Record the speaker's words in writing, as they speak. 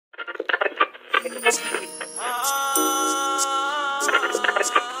He gave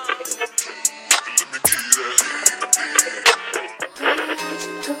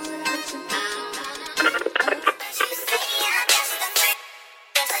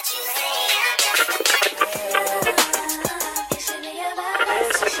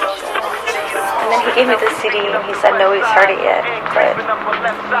me the CD and he said no, he's heard it yet, but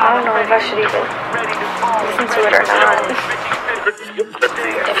I don't know if I should even listen to it or not.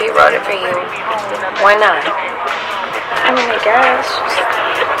 If he wrote it for you, why not? I mean, I guess.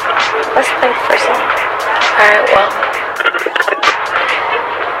 Let's play the first song. Alright, well,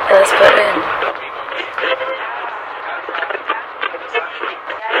 let's put it in.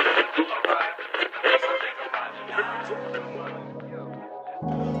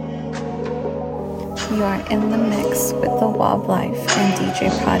 You are in the mix with the Wahb Life and DJ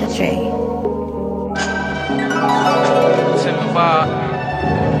Prodijay. Tim and Bob,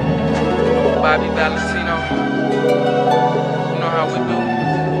 Bobby Valentino. You know how we do.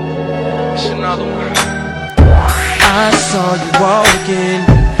 It's another one. I saw you walking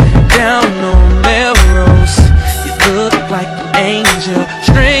down on Melrose. You look like an angel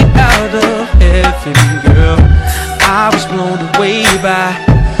straight out of heaven, girl. I was blown away by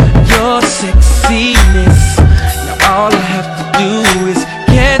your sexiness. Now all I have to do is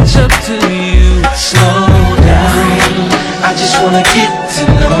catch up to you. Slow down, I just wanna get to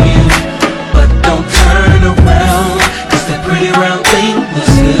know you, but don't turn around, cause that pretty round thing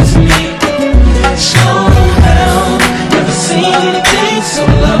looks good to me. Slow down, never seen anything so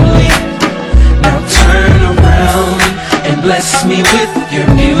lovely. Now turn around and bless me with your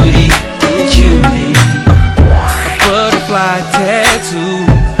beauty, cutie. A butterfly tattoo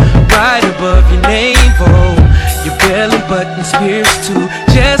right above your navel, your belly button's pierced too,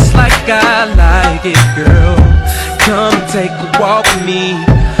 just like I like it, girl. Come take a walk with me,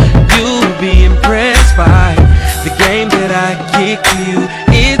 you'll be impressed by the game that I kick you.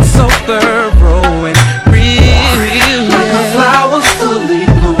 It's so thorough and real, like a flower fully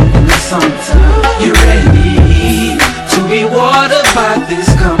bloom in the summertime. You ready to be watered by this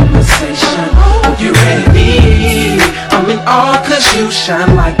conversation? You ready? I'm in awe cause you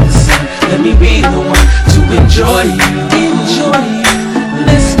shine like the sun. Let me be the one to enjoy you.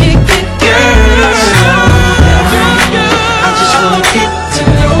 Let's kick it, girl. I just wanna get to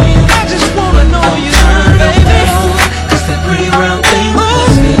know you. I just wanna know you, baby. Cause that pretty round thing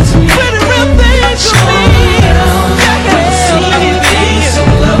looks good to me. Slow down, never seen anything so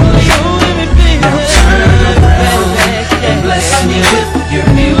lovely. Now turn around and bless me with your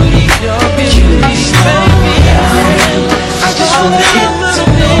beauty, cutie. Slow down, I just wanna get to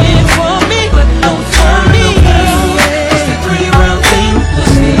know you, but don't turn around, cause that pretty round thing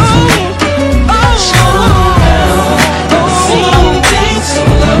looks good to me. Slow down, never seen anything so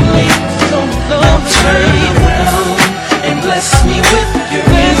lovely. Now turn around and bless me with your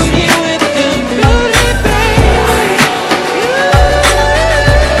beauty,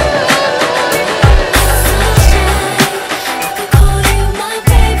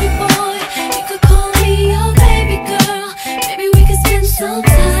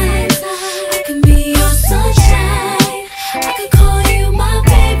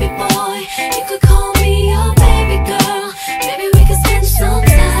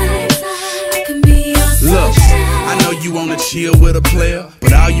 chill with a player,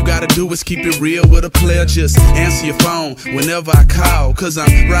 but all you gotta do is keep it real with a player. Just answer your phone whenever I call, cause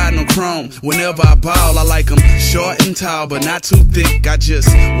I'm riding on chrome. Whenever I ball, I like them short and tall, but not too thick. I just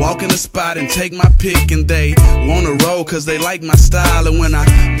walk in the spot and take my pick, and they wanna roll cause they like my style. And when I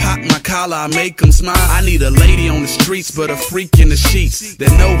pop my collar, I make them smile. I need a lady on the streets, but a freak in the sheets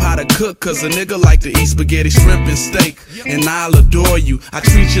that know how to cook, cause a nigga like to eat spaghetti, shrimp, and steak. And I'll adore you, I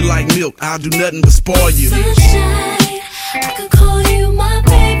treat you like milk, I'll do nothing but spoil you. Sunshine, I could call you my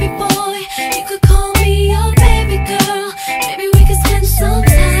baby boy. You could call me your baby girl. Maybe we could spend some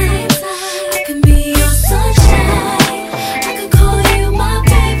time. I can be your sunshine. I could call you my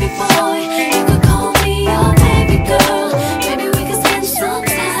baby boy. You could call me your baby girl. Maybe we could spend some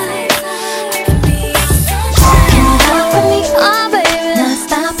time. I can be your sunshine. Can you ride with me? Oh baby, not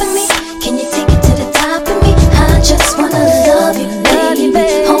stopping me. Can you take it to the top of me? I just wanna love you,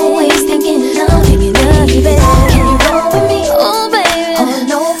 baby. Always thinking of you, baby. Can you roll with me? Oh baby, oh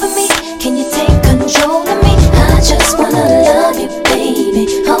no.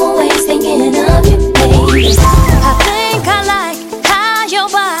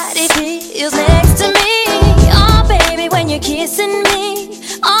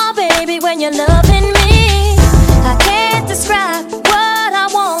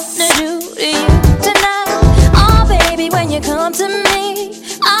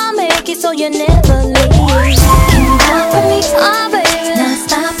 lucky, so you never leave. Can you ride for me? Oh, baby. Not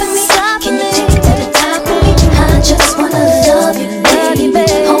stopping me. Can you take it to the top of me? I just wanna love you,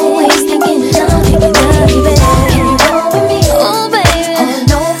 baby. Always thinking of you, baby. Can you roll with me? Oh, baby.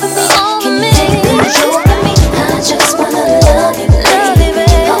 Hold over me. Can you take control of me? I just wanna love you, baby.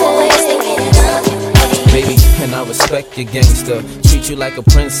 Always thinking of you, baby. And I respect your gangster. Treat you like a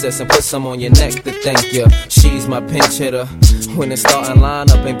princess and put some on your neck to thank you. She's my pinch hitter. When the starting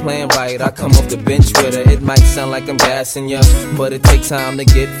lineup ain't playing right, I come off the bench with her. It might sound like I'm gassing ya, but it takes time to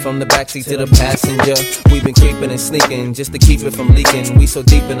get from the backseat to the passenger. We've been creeping and sneaking just to keep it from leaking. We so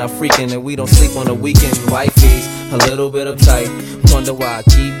deep in our freaking and we don't sleep on the weekend. Wifey's a little bit uptight. Wonder why I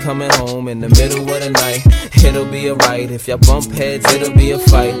keep coming home in the middle of the night. It'll be alright. If y'all bump heads, it'll be a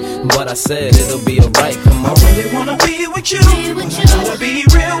fight. But I said it'll be alright. Come on. I really wanna be with you. I wanna be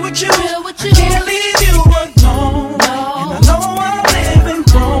real with you. I can't leave you alone. And I know I'm living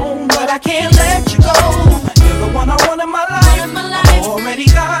wrong, but I can't let you go. You're the one I want in my life. I already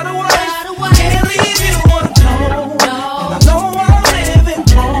got a wife. Can't leave you alone. And I know I'm living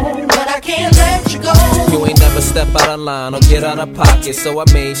wrong, but I can't let you go. You ain't never step out of line or get out of pocket, so I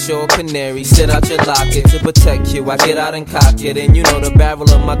made sure canary sit out your locket to protect you. I get out and cock it, and you know the barrel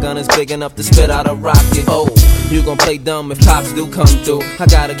of my gun is big enough to spit out a rocket. Oh, you gon' play dumb if cops do come through. I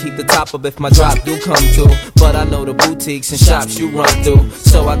gotta keep the top up if my drop do come through. But I know the boutiques and shops you run through,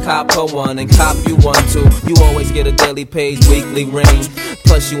 so I cop her one and cop you one too. You always get a daily page, weekly ring.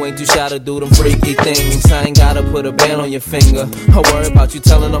 Plus you ain't too shy to do them freaky things. I ain't gotta put a band on your finger. I worry about you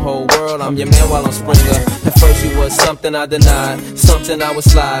telling the whole world I'm your man while I'm Springer. At first you was something I denied, something I would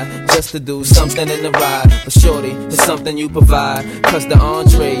slide just to do something in the ride. But shorty, it's something you provide, cause the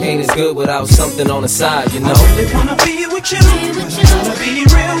entree ain't as good without something on the side, you know. I really wanna be with you. I wanna be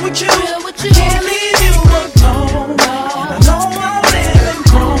real with you. Can't leave you alone. And I know I'm living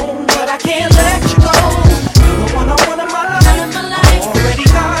wrong, but I can't let you go. You're the one I want in my life. I already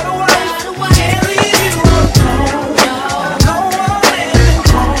got a wife. Can't leave you alone. And I know I'm living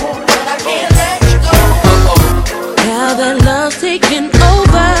wrong, but I can't let you go. Now that love's taking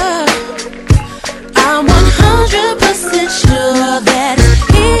over, I'm 100% sure that it's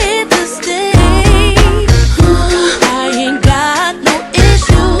here to stay. I ain't got no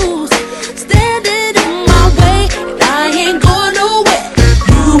issues standing in my way, and I ain't going nowhere.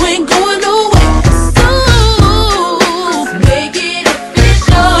 You ain't going nowhere. So make it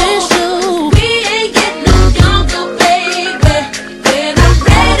official. We ain't getting no younger, baby. When I'm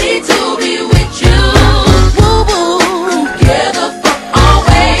ready to be with you, woo woo, together for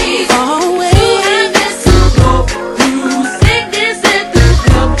always. To have this to go through sickness and through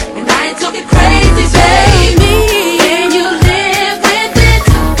health, and I ain't talking crazy, baby. Can you live with it?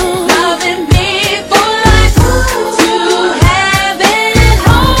 Loving me for life, to have it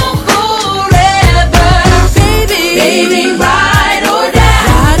home forever, baby. Ride or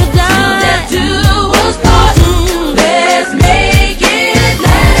die, till death do us part. Let's make it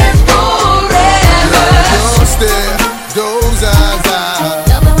last forever. Your stare, those eyes,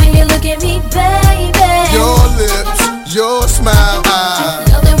 Love it when you look at me, baby. your lips, your smile,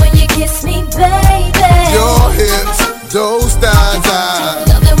 Love it when you kiss me, baby. your hips, those thighs,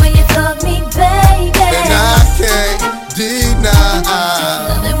 Love it when you fuck me, baby. and I can't deny.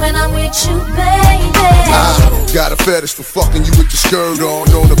 Love it when I'm with you, baby. Got a fetish for fucking you with your skirt on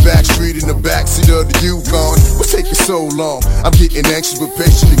the back street in the backseat of the Yukon. What's taking so long? I'm getting anxious but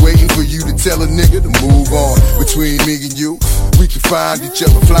patiently waiting for you to tell a nigga to move on. Between me and you, we can find each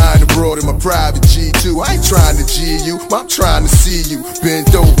other flying abroad in my private G2. I ain't trying to G you, I'm trying to see you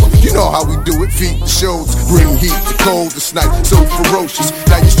bent over. You know how we do it, feet to shoulders, bring heat to cold this night, so ferocious.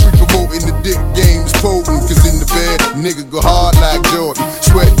 Now you street promoting the dick game is potent, cause in the bed, nigga go hard like Jordan.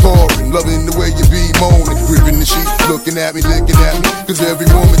 Sweat pouring, loving the way you be moaning, gripping the sheet, looking at me, licking at me, cause every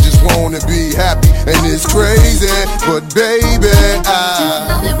woman just wanna be happy, and it's crazy, but baby,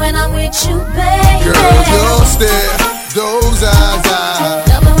 Love it when I'm with you, baby. girl, your stare, those eyes,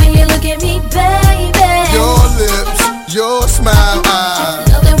 Love it when you look at me, baby. your lips, your smile,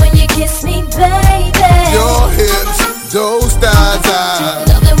 Love it when you kiss me, baby. your hips, those thighs,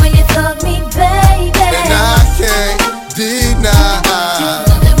 Love it when you fuck me, baby. and I can't deny.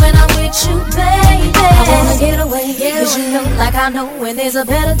 Love it when I'm with you, baby. I wanna get away, cause you know, like I know, when there's a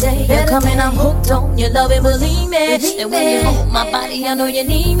better day. You're coming, I'm hooked on your love and believe me. And when you hold my body, I know you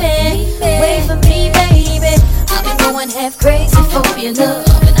need me. Wait for me, baby. I've been going half crazy for your love,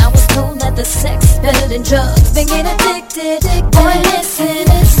 and I was told that the sex is better than drugs. Been getting addicted, boy, listen.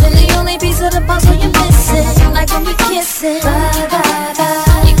 The only piece of the puzzle you're missing, like when we kissing. Bye, bye,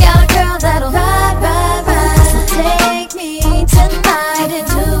 bye. You got a girl that'll ride, ride, ride. So take me tonight and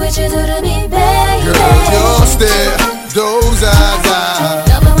do what you do stare, those eyes.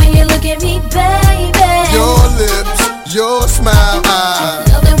 Love it when you look at me, baby. Your lips, your smile.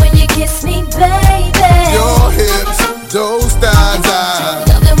 Love it when you kiss me, baby. Your hips, those thighs.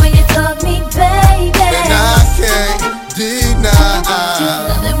 Love it when you talk me, baby. And I can't deny.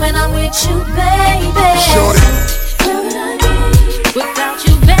 Love it when I'm with you, baby. Shorty. Without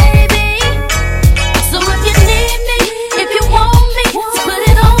you, baby. So if you need me, if you want me, just put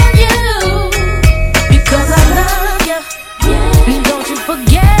it on you. Because I love you, and don't you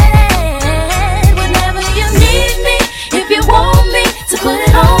forget it. Whenever you need me, if you want me, to put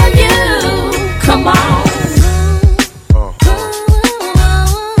it on you. Come on.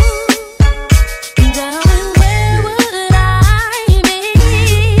 Darling, where would I be?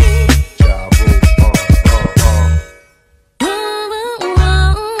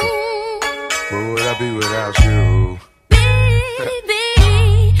 Where would I be without you?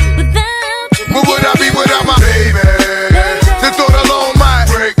 Where would I be without my baby? The thought alone might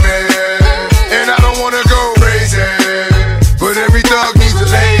break me, and I don't wanna go crazy, but every thug needs a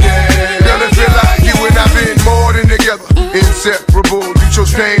lady. Girl, it feel like you and I've been more than together, inseparable. You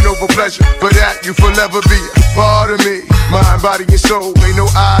chose pain over pleasure, for that you forever be a part of me. Mind, body, and soul, ain't no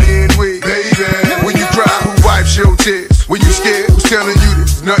I in we. Baby, when you cry, who wipes your tears? When you scared, who's telling you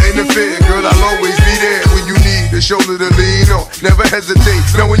there's nothing to fear? Girl, I'll always be there when you need a shoulder to lean on. Never hesitate,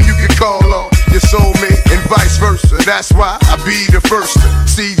 knowing you can call on your soulmate and vice versa. That's why I be the first to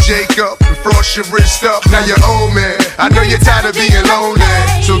see Jacob and frost your wrist up. Now you're old man, I know you're tired of being lonely,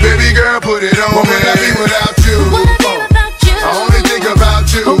 so baby girl, put it on. What would I be without you? I only think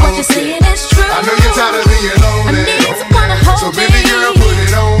about you. What you're saying is true. I know you're tired of being lonely, so baby girl, put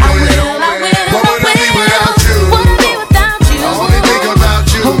it on. What would I be without you? I only think about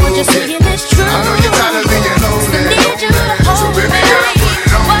you. What you're saying is true. I know you're tired of being lonely, so baby girl, put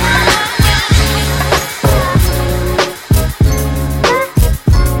it on.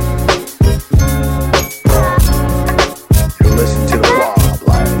 You're listening to the Wahb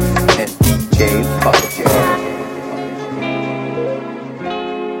Life and DJ Prodijay.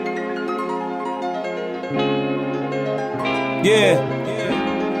 Yeah.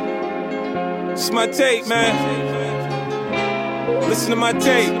 It's my tape, man. Listen to my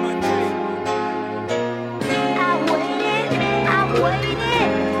tape. I waited,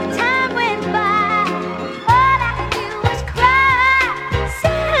 time went by. All I could do was cry.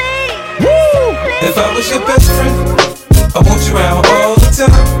 Silly. If I was your best friend, I want you around all the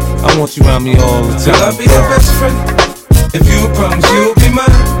time. I want you around me all the time. Girl, I'll be your best friend. If you promise you'll be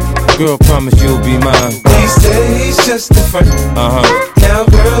mine. Girl, promise you'll be mine. He said he's just a friend. Now,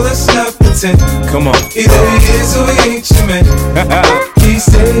 girl, let's not pretend. Come on. Either he is or he ain't your man. He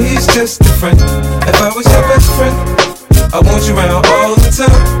said he's just a friend. If I was your best friend, I want you around all the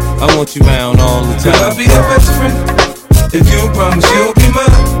time. I want you around all the time. Girl, I'll be your best friend. If you promise you'll be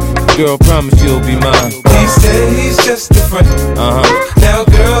mine. Girl, promise you'll be mine. He said he's just a friend. Now,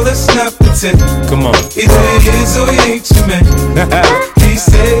 girl, let's not pretend. Come on. Either he is or he ain't your man. He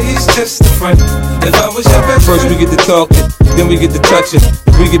said he's just a friend. If I was your best friend. First we get to talking, then we get to touching.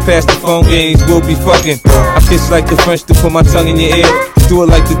 If we get past the phone games, we'll be fucking. I kiss like the French to put my tongue in your ear. Do it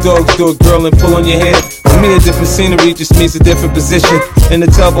like the dogs do it, girl, and pull on your hair. For me, a different scenery just means a different position. In the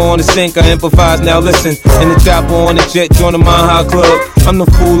tub or on the sink, I improvise, now listen. In the chopper on the jet, join the Mile High Club. I'm the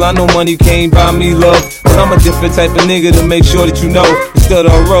fool, I know money can't buy me love, but I'm a different type of nigga to make sure that you know. Instead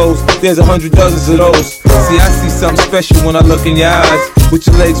of a rose, there's 100 dozens of those. See, I see something special when I look in your eyes. With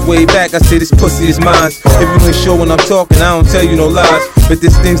your legs way back, I say this pussy is mine. If you ain't sure when I'm talking, I don't tell you no lies. But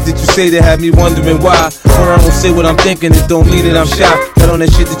there's things that you say that have me wondering why. When I don't say what I'm thinking, it don't mean that I'm shy. Got on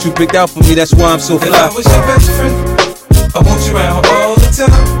that shit that you picked out for me, that's why I'm so fly. If I was your best friend, I want you around all the time.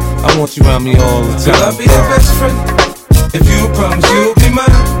 I want you around me all the time. Girl, I'll be your best friend. If you promise you'll be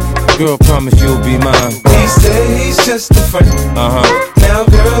mine. Girl, promise you'll be mine. He said he's just a friend. Now,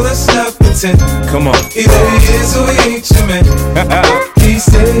 girl, let's not pretend. Come on. Either he is or he ain't your man. He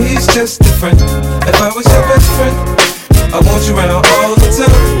said he's just a friend. If I was your best friend, I want you around all the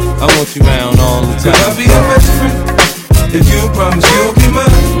time. I want you around all the time. Girl, I'll be your best friend. If you promise you'll be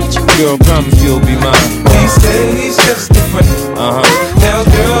mine. Girl, promise you'll be mine. He said he's just a friend. Now,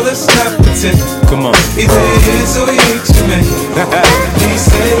 girl, let's not pretend. Come on. Either he is or he ain't your man. He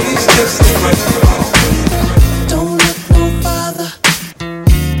said he's just a friend. Don't look no farther,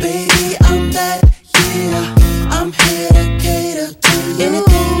 baby, I'm that, yeah. I'm here to cater to you.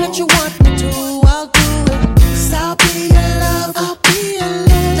 Anything that you want me to, I'll do it. 'Cause I'll be your lover, I'll be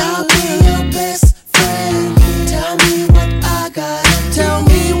your best friend. Tell me what I gotta, tell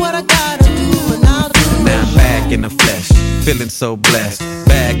me what I gotta do, and I'll do it. Now I'm back in the flesh, feeling so blessed.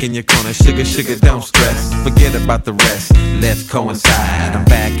 Back in your corner, sugar, sugar, don't stress. Forget about the rest, let's coincide. I'm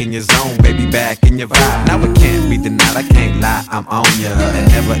back in your zone, baby, back in your vibe. Now it can't be denied, I can't lie, I'm on ya. And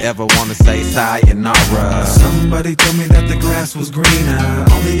never ever wanna say sayonara. Somebody told me that the grass was greener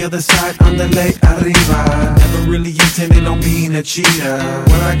on the other side, on the lake arriba. Never really intended on being a cheater.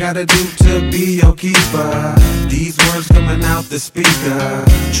 What I gotta do to be your keeper? These words coming out the speaker.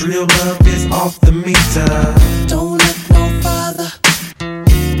 Real love is off the meter. Don't look no farther,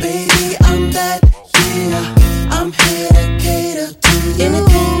 baby, I'm that, yeah. I'm here to cater to you.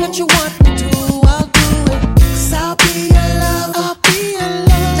 Anything that you want me to, I'll do it. 'Cause I'll be your lover, I'll be your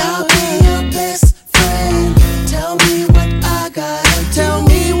lover, I'll be your best friend. Tell me what I gotta, tell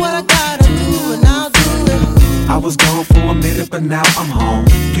me what I gotta do, and I'll do it. I was gone for a minute, but now I'm home.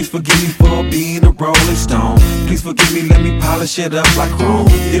 Please forgive me for being a rolling stone. Please forgive me, let me polish it up like chrome.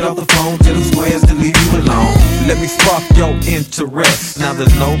 Get off the phone, tell them squares to leave you alone. Let me spark your interest. Now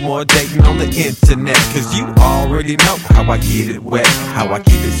there's no more dating on the internet. 'Cause you already know how I get it wet, how I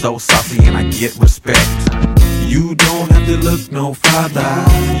keep it so saucy and I get respect. You don't have to look no farther.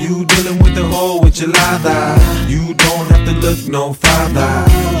 You dealing with the whole with your lather. You don't have to look no farther.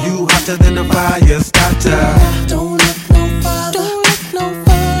 You hotter than a fire starter. Don't look no farther, don't look no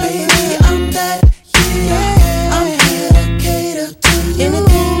farther. Baby, I'm that, yeah. I'm here to cater to you.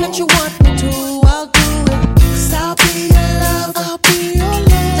 Anything that you want me to, I'll do it. 'Cause I'll be your lover, I'll be your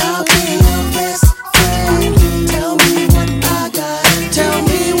lover, I'll be your best friend. Tell me what I got, tell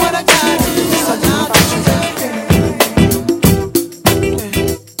me what I gotta do, so now that you got.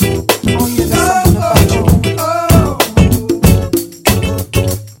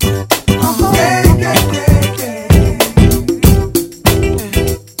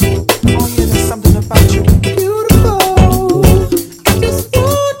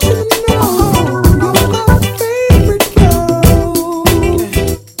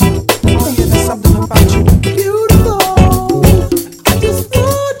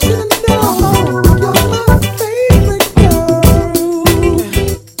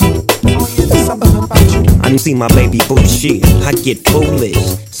 See my baby boo shit, I get foolish.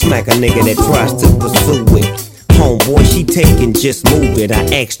 Smack a nigga that tries to pursue it. Homeboy, she taking, just move it. I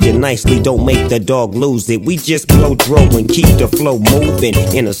asked you nicely, don't make the dog lose it. We just blow dro and keep the flow moving.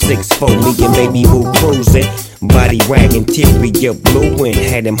 In a 6'4", me and baby boo cruising. Body wagging, teary, get blueing.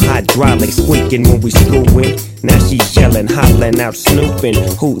 Had him hydraulic squeaking when we screwing. Now she's yelling, hollering out, snooping,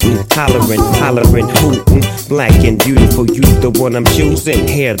 hooting, hollering, hollering, hooting. Black and beautiful, you the one I'm choosing.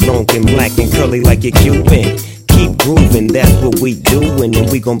 Hair long and black and curly like a Cuban. Keep grooving, that's what we doing. And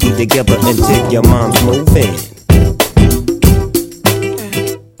we gon' be together until your mom's moving.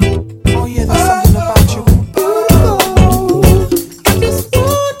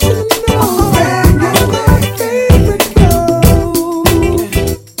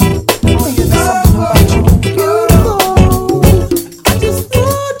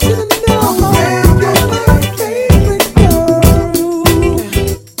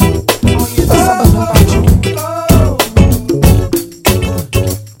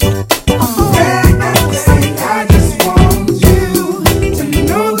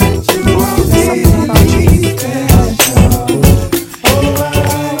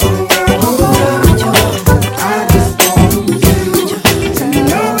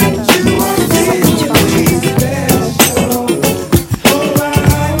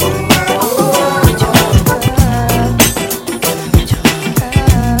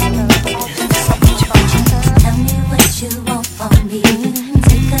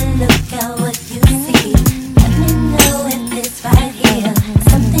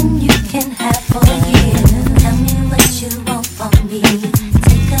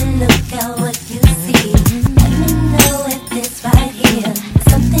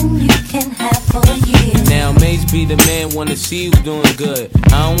 See you doing good.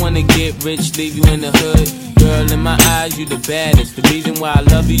 I don't wanna get rich, leave you in the hood. Girl, in my eyes, you the baddest. The reason why I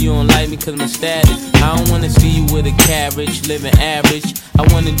love you, you don't like me cause my status. I don't wanna see you with a carriage, living average. I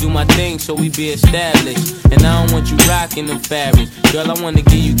wanna do my thing so we be established. And I don't want you rocking them fabrics. Girl, I wanna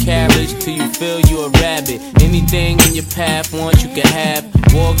give you carriage till you feel you a rabbit. Anything in your path, want you can have.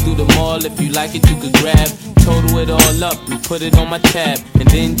 Walk through the mall, if you like it, you could grab. Total it all up and put it on my tab. And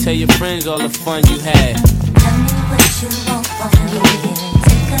then tell your friends all the fun you had. Tell me what you want from me.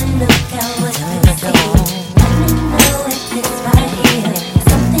 Take a look at what you see. Let me know if it's right here.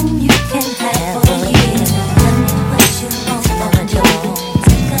 Something you can have for years. Tell me what you want from me.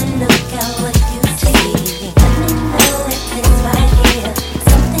 Take a look at what you see. Let me know if it's right here.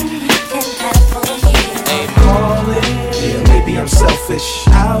 Something you can have for years. Ain't calling. Yeah, maybe I'm selfish.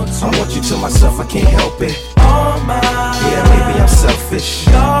 I want you to myself, I can't help it. Oh my. Yeah,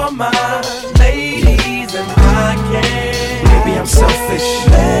 my ladies, and I can't. Maybe I'm selfish.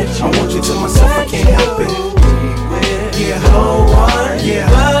 I want you to myself, I can't help it. Yeah, no one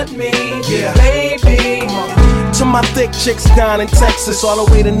but me, yeah, baby. To my thick chicks down in Texas, all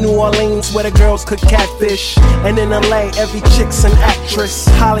the way to New Orleans where the girls cook catfish. And in LA, every chick's an actress.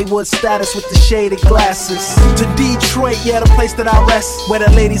 Hollywood status with the shaded glasses. To Detroit, yeah, the place that I rest, where the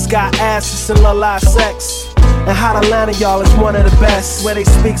ladies got asses and love live sex. And Hot Atlanta, y'all, is one of the best, where they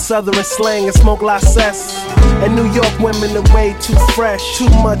speak southern slang and smoke license. And New York women are way too fresh. Too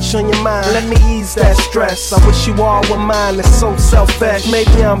much on your mind, let me ease that stress. I wish you all were mine, it's so selfish.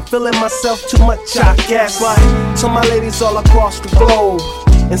 Maybe I'm feeling myself too much, I guess. Like, to my ladies all across the globe,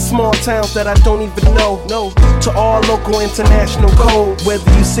 in small towns that I don't even know. No, to all local, international code.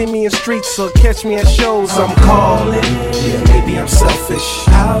 Whether you see me in streets or catch me at shows, I'm calling. Yeah, maybe I'm selfish.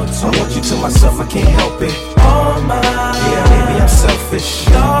 I want you to myself, I can't help it. All mine. Yeah, maybe I'm selfish.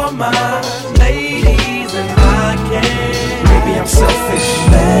 All my ladies, and I can't. Maybe I'm selfish.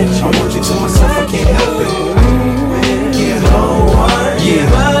 I want you to myself, I can't help it. Yeah, no one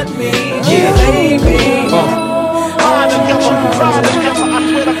but me. Yeah, baby.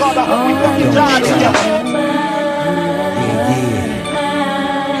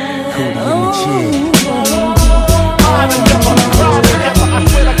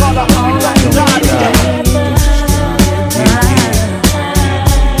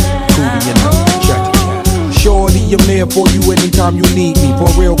 I'm there for you anytime you need me.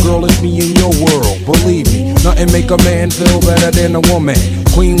 For real, girl, it's me in your world. Believe me, nothing make a man feel better than a woman.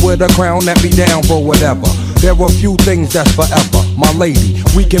 Queen with a crown that be down for whatever. There are few things that's forever. My lady,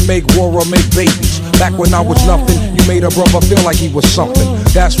 we can make war or make babies. Back when I was nothing, you made a brother feel like he was something.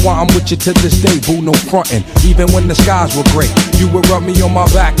 That's why I'm with you to this day, boo, no frontin'. Even when the skies were gray, you would rub me on my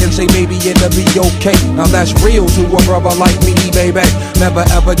back and say, baby, it'll be okay. Now that's real to a brother like me, baby. Never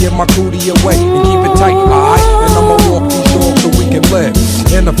ever give my cootie away and keep it tight, alright? And I'ma walk these dogs so we can live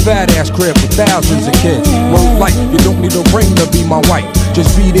in a fat ass crib with thousands of kids. Word life, you don't need a ring to be my wife.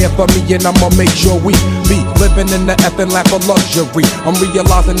 Just be there for me and I'ma make sure we be living in the effing lap of luxury. I'm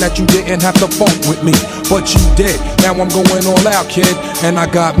realizing that you didn't have to funk with me, but you did. Now I'm going all out, kid, and I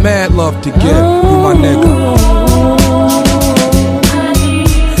got mad love to give. You my nigga.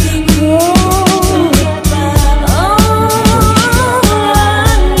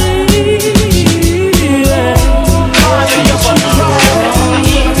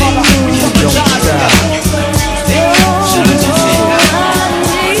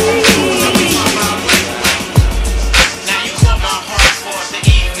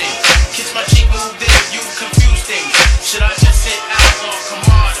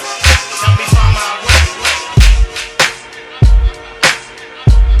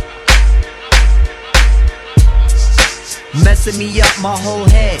 Messing me up my whole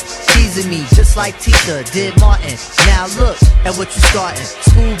head, teasing me just like Tita did Martin. Now look at what you starting.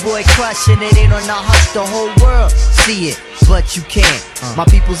 Schoolboy crush and it ain't on the hush. The whole world see it, but you can't. My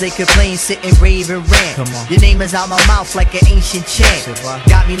peoples they complain, sit and rave and rant. Your name is out my mouth like an ancient chant.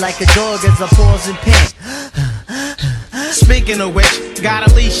 Got me like a dog as I pause and pant. Speaking of which, got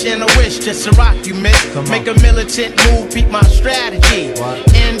a leash and a wish just to rock you, miss. Make a militant move, peep my strategy.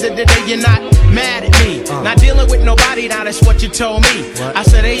 End of the day, you're not mad at me. Not dealing with nobody, now that's what you told me. I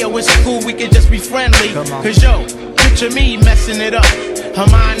said, hey yo, it's cool, we can just be friendly. Cause yo, picture me messing it up. Her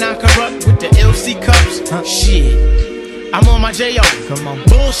mind not corrupt with the LC cups. Shit, I'm on my J.O.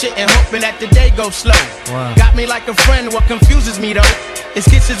 Bullshit and hoping that the day goes slow. Got me like a friend, what confuses me though is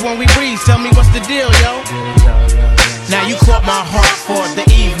kisses when we breathe. Tell me what's the deal, yo. Now you caught my heart for the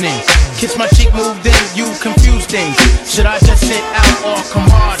evening. Kiss my cheek, moved in, you confuse things. Should I just sit out or come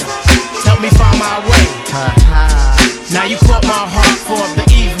harder? Help me find my way. Now you caught my heart for the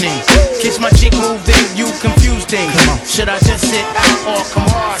evening. Kiss my cheek, moved in, you confuse things. Should I just sit out or come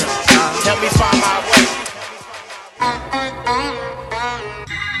harder? Help me find my way.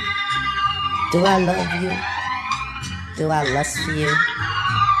 Do I love you? Do I lust for you?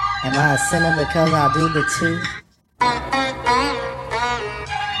 Am I a sinner because I do the two?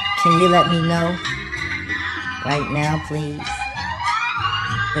 Can you let me know right now, please?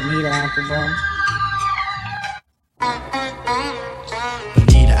 Bonita Applebum.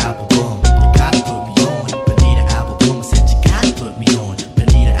 Bonita Applebum, you gotta put me on. Bonita Applebum, I said you gotta put me on.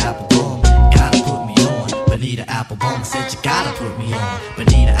 Bonita Applebum, gotta put me on. Bonita Applebum, I said you gotta put me on.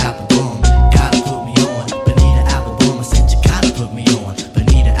 Bonita Applebum, gotta put me on. Bonita Applebum, I said you gotta put me on.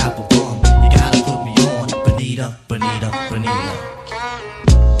 Bonita Applebum, you gotta put me on. Bonita, Bonita, Bonita.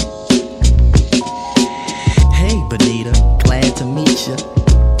 Hey Bonita, glad to meet you.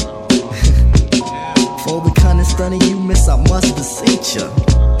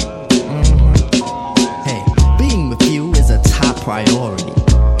 priority.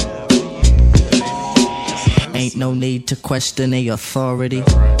 Ain't no need to question a authority.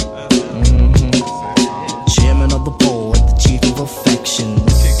 Chairman of the board, the chief of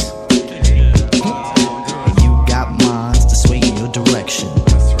affections. You got minds to sway in your direction.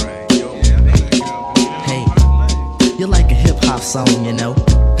 Hey, you're like a hip-hop song, you know.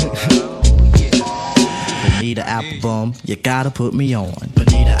 Bonita Applebum, you gotta put me on.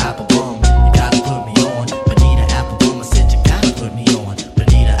 Bonita Applebum, you gotta put me on. Bonita Applebum, I said you gotta put me on.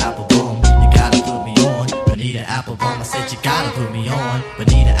 Bonita Applebum, you gotta put me on. Bonita Applebum, I said you gotta put me on.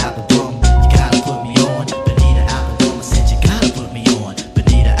 Bonita Applebum, you gotta put me on. Bonita Applebum, I said you gotta put me on.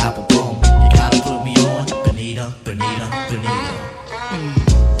 Bonita Applebum, you gotta put me on. Bonita, Bonita, Bonita.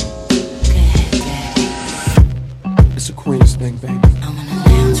 It's a Queens thing, baby. I'm gonna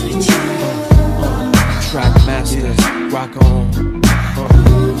dance with you. Track masters, rock on. I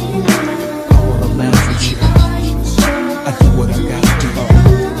wanna laugh with you. I do what I gotta do.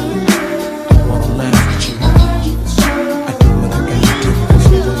 I wanna laugh with you. I do what I gotta do.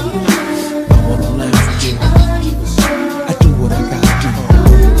 I wanna laugh with you. I do what I gotta do. I wanna laugh with you. I do what I gotta do. I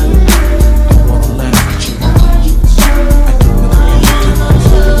wanna laugh with you. I do what I gotta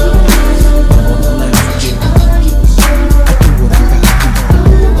do. I wanna laugh with you. I do what I gotta do.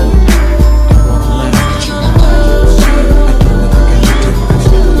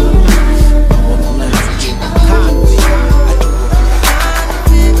 I wanna laugh with you.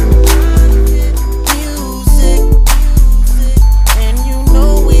 Music, and you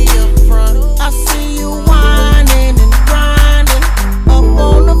know we up front. I see you whining and grinding up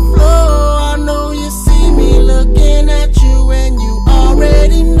on the floor. I know you see me looking at you, and you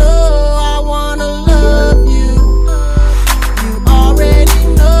already know I wanna love you. You already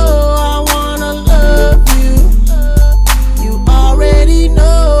know I wanna love you. You already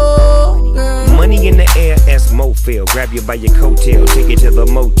know, girl. Money in the air as Mofil. Grab you by your coattail, take you to the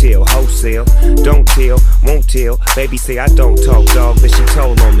motel, wholesale. Don't tell, won't tell. Baby say I don't talk, dog, but she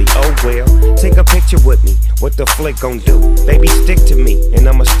told on me. Oh well, take a picture with me. What the flick gon' do? Baby, stick to me, and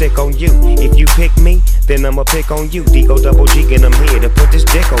I'ma stick on you. If you pick me, then I'ma pick on you. D-O double G, and I'm here to put this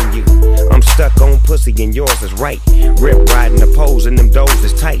dick on you. I'm stuck on pussy, and yours is right. Rip riding the poles, and them doors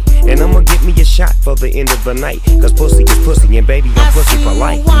is tight. And I'ma get me a shot for the end of the night. Cause pussy is pussy, and baby, I'm pussy for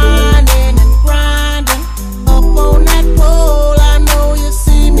life. Whining and grinding up on that pole. I know you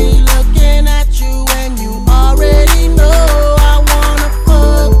see me looking at you, and you already know I wanna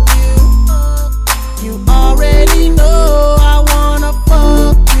fuck you. You already know I wanna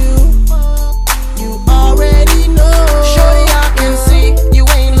fuck you. You already know. Shorty, I can see you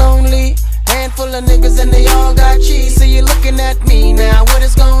ain't lonely. Handful of niggas and they all got cheese. So you looking at me now, what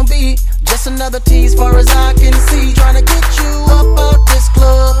it's gonna be? Just another tease far as I can see. Tryna get you up out this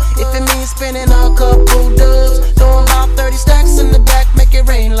club. If it means spending a couple dubs, throwing about 30 stacks in the back, make it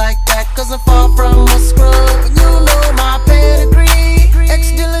rain like that. Cause I'm far from a scrub. You know my pedigree.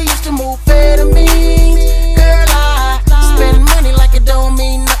 Ex-dealer used to move amphetamines. Girl, I spend money like it don't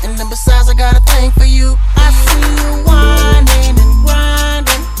mean nothing. And besides, I got a thing for you. I see you whining and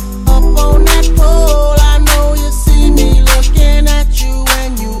grinding up on that pole. I know you see me looking at you,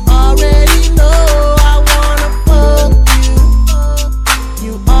 and you already know I wanna fuck you.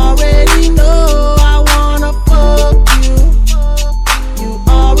 You already know I wanna fuck you. You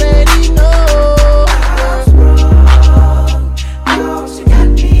already know.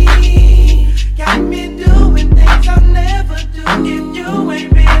 She got me doing things I'll never do. If you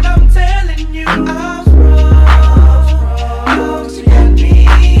ain't been, I'm telling you, I'm wrong. She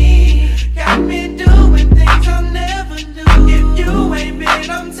got me doing things I'll never do. If you ain't been,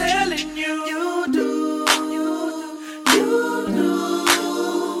 I'm telling you, you do, you do,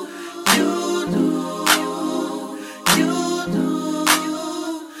 you do, you do, you do,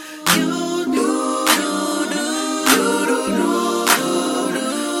 you do,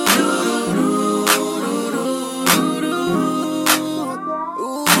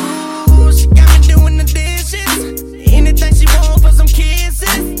 Ooh, she got me doing the dishes. Anything she want for some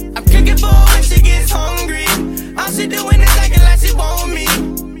kisses. I'm cooking for her when she gets hungry. All she doing is acting like she want me.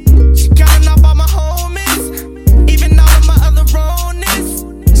 She counting up all my homies, even all of my other wrongness.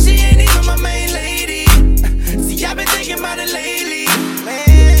 She ain't even my main lady. See, I've been thinking about it lately.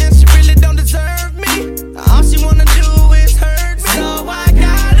 Man, she really don't deserve me. All she wanna do is hurt me. So I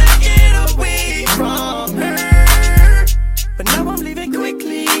gotta get away from her. But now I'm leaving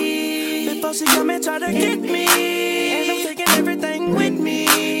quickly before she come and try to get me. And I'm taking everything with me.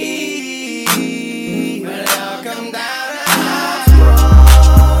 But it all come down to I'm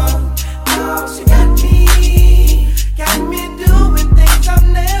wrong. No, she got me doing things I'll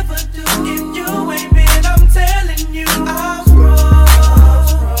never do. If you ain't been, I'm telling you, I'm wrong.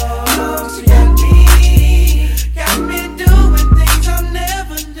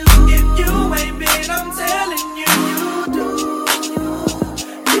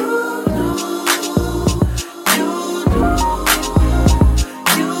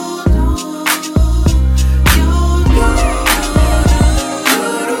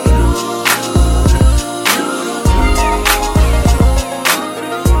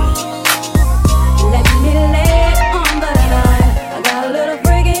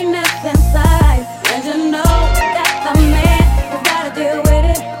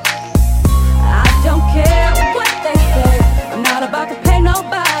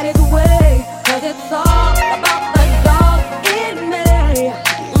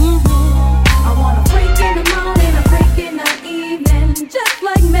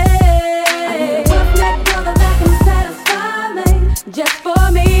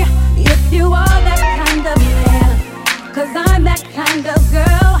 'cause I'm that kind of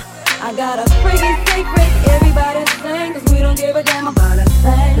girl. I got a freaky secret, everybody sing, 'cause we don't give a damn about a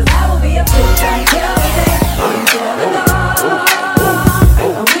thing. 'Cause I will be a bitch until the day until the dawn.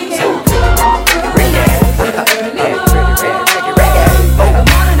 And we can do it all through the night till the early morning. Every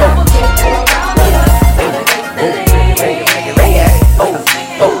morning I will get you around the love till the next day.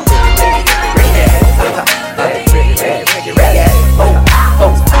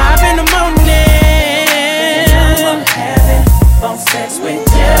 Five in the morning, having phone sex with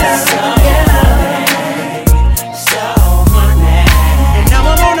you. So honey, and now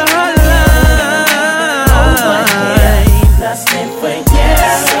I'm on the hotline, lusting for you.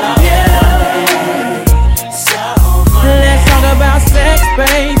 Let's talk about sex,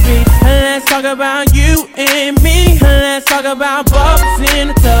 baby. Let's talk about you and me. Let's talk about bubbles in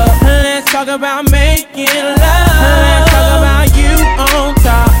the tub. Let's talk about making love. Let's talk about you on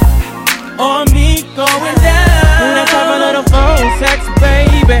top or me going down. Let's have a little phone sex,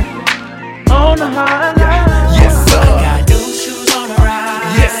 baby, on the hotline. Yes, sir. I got new shoes on the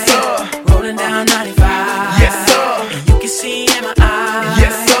ride. Yes, sir. Rolling down 95. Yes, sir. And you can see in my eyes.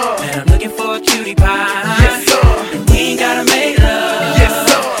 Yes, sir. And I'm looking for a cutie pie. Yes, sir. And we ain't gotta make love. Yes,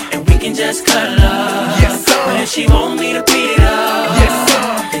 sir. And we can just cuddle up. Yes, sir. But if she want me to beat it up, yes, sir.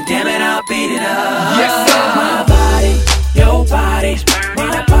 then damn it, I'll beat it up. Yes, sir. My body, your body,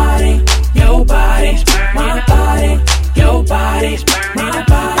 my body, your body, my body, your body, my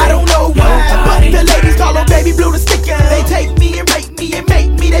body. I don't know why, but the ladies call them baby blue the sticker. They take me and rape me and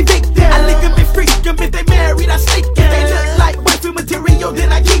make me they victim. I lick them and freak them, if they married I sneak them. They look like wifey material,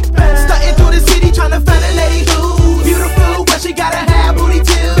 then I keep them. Stunting through the city trying to find a lady who's beautiful, but she gotta have booty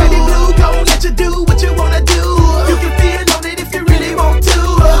too. Baby blue, don't let you do what you wanna do. You can feel on it if you really want to.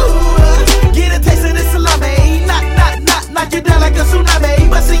 Get a taste of this salami, knock you down like a tsunami,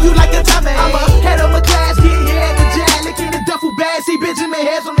 busting you like a tummy. I'm ahead of my class, get head to jack, licking the duffel bag, see Benjamin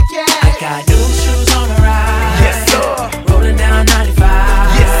heads on the cat. I got new shoes on the ride. Yes, sir. Rolling down 95.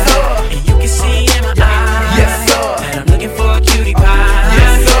 Yes, sir. And you can see in my eyes. Yes, sir. And I'm looking for a cutie pie.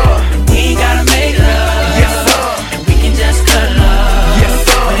 Yes, sir. And we ain't gotta make love. Yes, sir. And we can just cuddle up. Yes,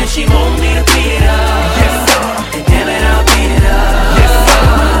 sir. But if she want me to beat it up, yes, sir. then damn it, I'll beat it up. Yes, sir.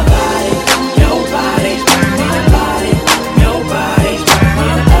 My body, your body, my body, your body,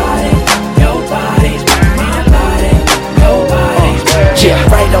 my body, your body, my body, your body. Yeah,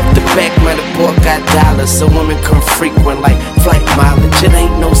 right off the back, man, the boy got dollars, so women come frequent like flight mileage. It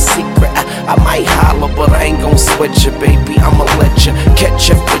ain't no secret. I might holler, but I ain't gon' sweat you, baby. I'ma let you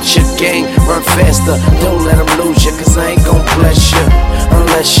catch up with your gang. Run faster, don't let them lose you, 'cause I ain't gon' bless you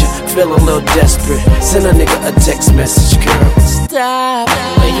unless you feel a little desperate. Send a nigga a text message, girl. Stop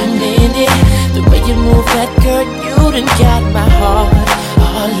the way you need it, the way you move that girl, you done got my heart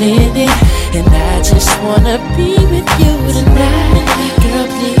all in it. And I just wanna be with you tonight. Girl,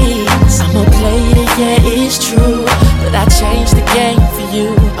 please, I'm a player, yeah, it's true, but I changed the game for you.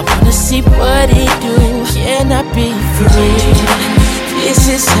 I wanna see what he do. Can I be free? This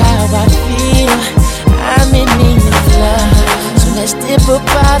is how I feel. I'm in need of love, so let's dip up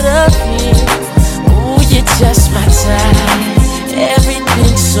out of here. Ooh, you're just my type.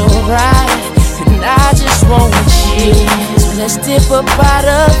 Everything's so right, and I just want you. So let's dip up out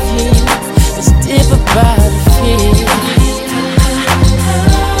of here. Let's dip up out of here.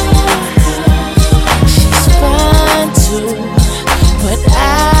 She's fine too, but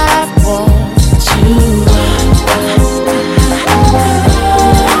I want you.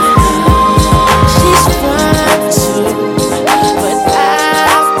 She's fine too, but I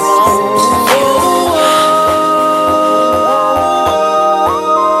want you.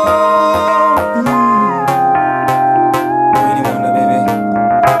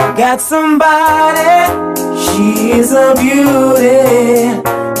 Got somebody, she is a beauty,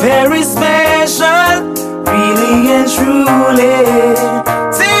 very special, really and truly.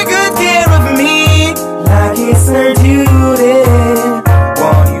 Take good care of me, like it's her duty.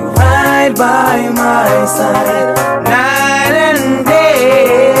 Want you right by my side, night and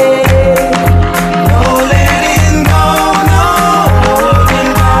day. No letting go, no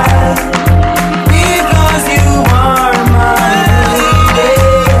holding back, because you are my lady.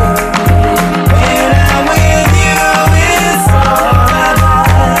 When I'm with you, it's all I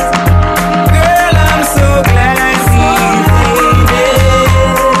got. Girl, I'm so glad we made it.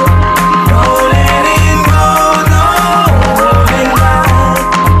 No letting go, no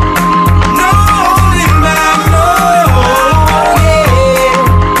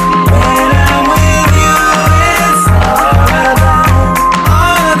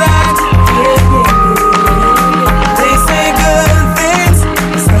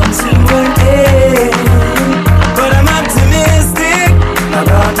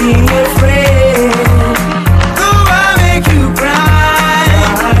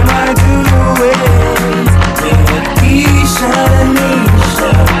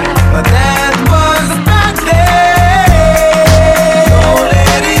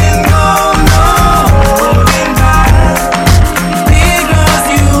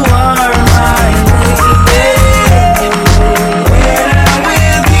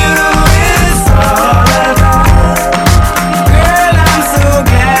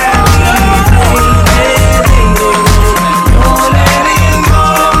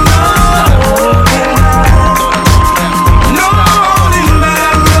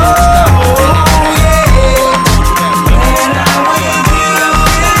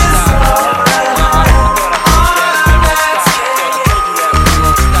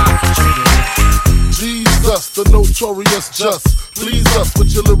just please us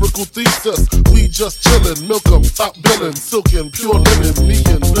with your lyrical thesis. We just chillin', milk 'em, top billin', silkin', pure linen, me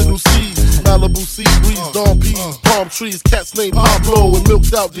and little seeds, Malibu sea breeze, dawn peas, palm trees, cats named Pablo and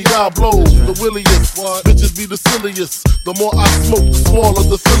milked out Diablo. The williest, bitches be the silliest. The more I smoke, the smaller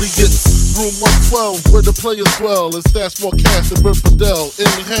the Philly gets. Room 112, where the players dwell, and stash more cash than Bert Fidel.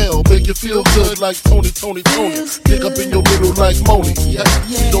 Inhale, make you feel good like Tony. Pick up in your middle like Moni. Yeah.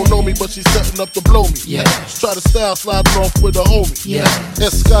 She don't know me, but she's setting up to blow me. Yeah. Try to style sliding off with a homie. Yeah.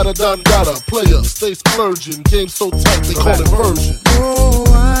 Escada Dondada, player, stay splurging. Game so tight, they call it version. Oh,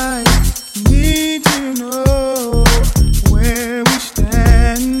 I need to know where we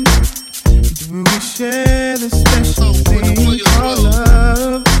stand. Do we share the special thing called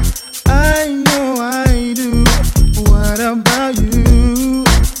love? I know I do. What about you?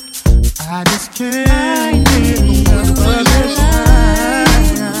 I just can't get enough of this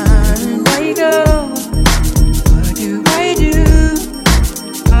time. Where you go? What do I do?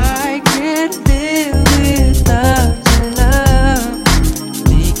 I can't live without your love.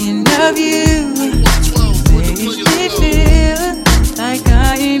 Thinking of you makes me feel like I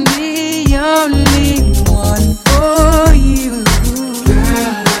am the only one for you.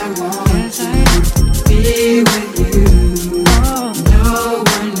 Girl, I want to be with you. No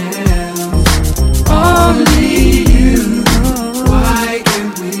one else, only you. Why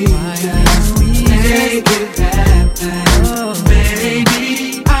can't we just make it happen?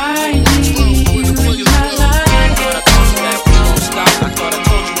 Baby, I need you in my life. I thought I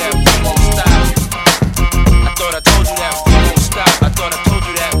told you that we won't stop. I thought I told you that we won't stop. I thought I told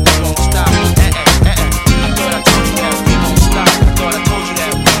you that we won't stop. I thought I told you that we won't stop. I thought I told you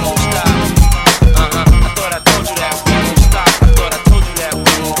that we won't stop. I thought I told you that we won't stop. I thought I told you that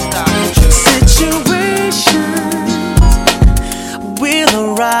we won't stop. Situations will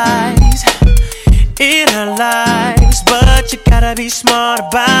arise in our lives, but you gotta be smart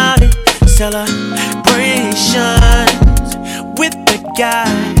about it. Celebrations with the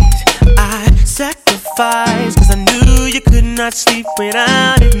guys I sacrificed, 'cause I knew you could not sleep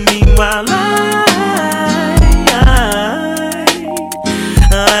without it. Meanwhile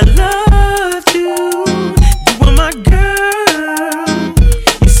I loved you. You were my girl.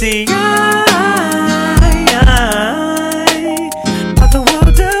 You see, thought the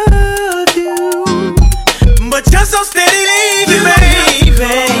world of you, but you're so steady leaving,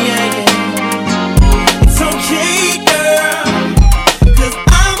 baby. It's okay, girl, 'cause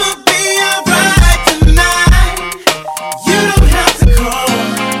I'ma be alright tonight. You don't have to call.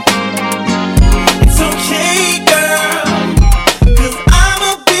 It's okay, girl, 'cause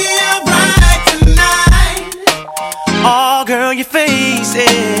I'ma be alright tonight. Oh, girl, your face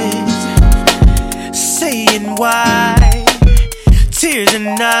is saying why. Tears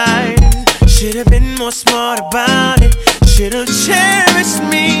and eyes. Should've been more smart about it. Should've cherished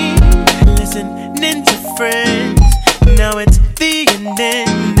me. Listening to friends. Now it's the ending.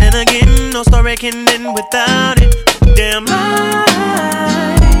 And again, no story can end without it. Damn, I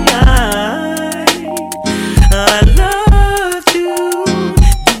loved you.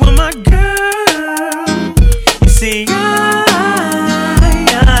 You were my girl. You see,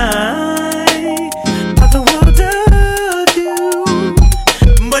 thought the world of you,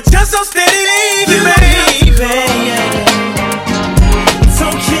 but you're so steady leaving, baby. It's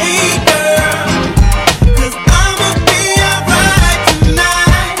okay, girl, 'cause I'ma be alright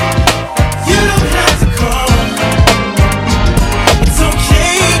tonight. You don't have to call. It's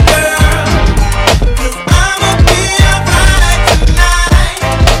okay, girl, 'cause I'ma be alright tonight.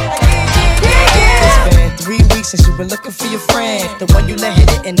 It's been 3 weeks since you were looking for your friend, the one you let hit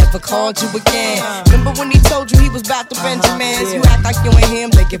it and never called you again. Remember when he told you he was about to Benjamins? You act like you ain't him,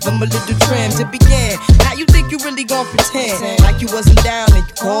 they give him a little trim to begin. Now you think you really gon' pretend like you wasn't down and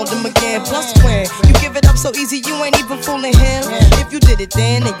you called him again. Plus when you give it up so easy, you ain't even fooling him. If you did it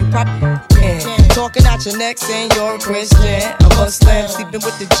then you probably can. Talking out your neck saying you're a Christian, a Muslim, sleeping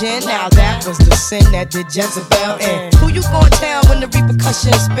with the gin. Now that was the sin that did Jezebel in. Who you gon' tell when the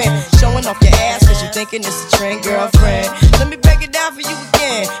repercussions spin? Showing off your ass 'cause you thinking it's a trend, girlfriend. Let me break it down for you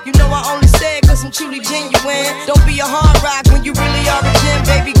again. You know I only say it 'cause I'm truly genuine. Don't be a hard rock when you really are a gem,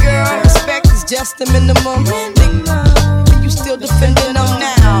 baby girl. Respect is just the minimum. You still defending them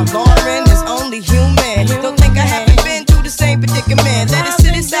now. Lauren is only human. Don't think I haven't been through the same predicament. Let it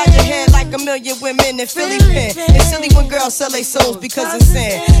sit inside your head like a million women in Philly pen. It's silly when girls sell their souls because it's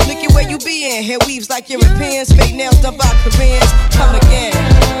sin. Look at where you be in. Hair weaves like Europeans. Fake nails done by Koreans. Come again.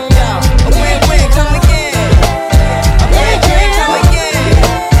 Yo, a win-win. Come again. A win-win. Come again.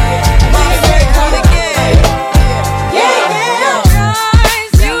 My friend, come again. Yeah.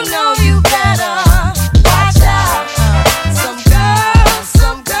 Guys, you know you better watch out.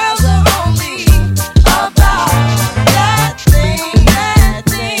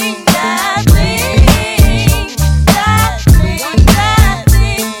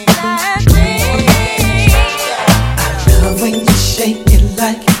 shake it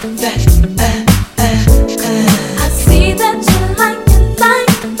like that. I see that you like it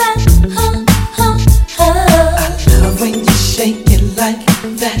like that. I love when you shake it like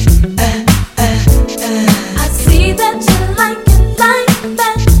that. I see that you like it like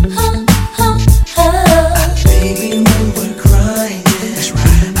that. Baby, when we're crying, that's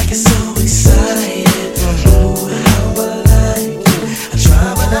right. I get so excited. Oh, how I like it. I try,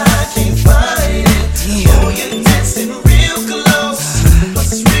 but I can't find it. Oh, you're dancing real close, but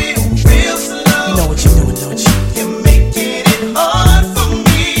it's real slow. You know what you're doing, don't you? You're making it hard for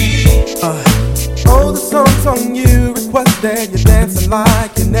me. Oh, the song's on you. Requested you're dancing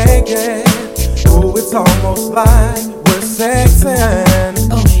like you're naked. Oh, it's almost like we're sexing.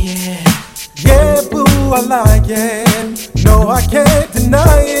 Oh yeah. Yeah, boo, I like it. No, I can't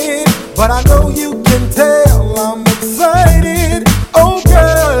deny it, but I know you can tell I'm excited. Oh,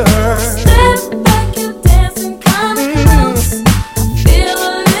 girl. Step back, you're dancing kinda close. I feel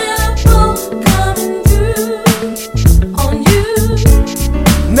a little pull coming through on you.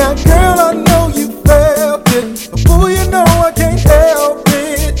 Now, girl, I know you felt it, but boo, you know I can't help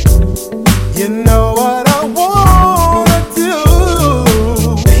it. You know what I wanna do.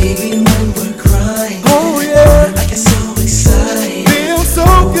 Baby, when we're crying, oh yeah, I get so excited. Feel so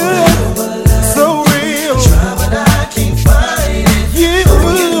good, so real. Try, but I can't find it. You, oh,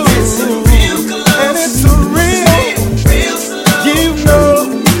 you're dancing real close, and it's so real slow. You know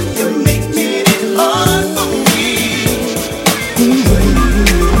you're making it hard for me.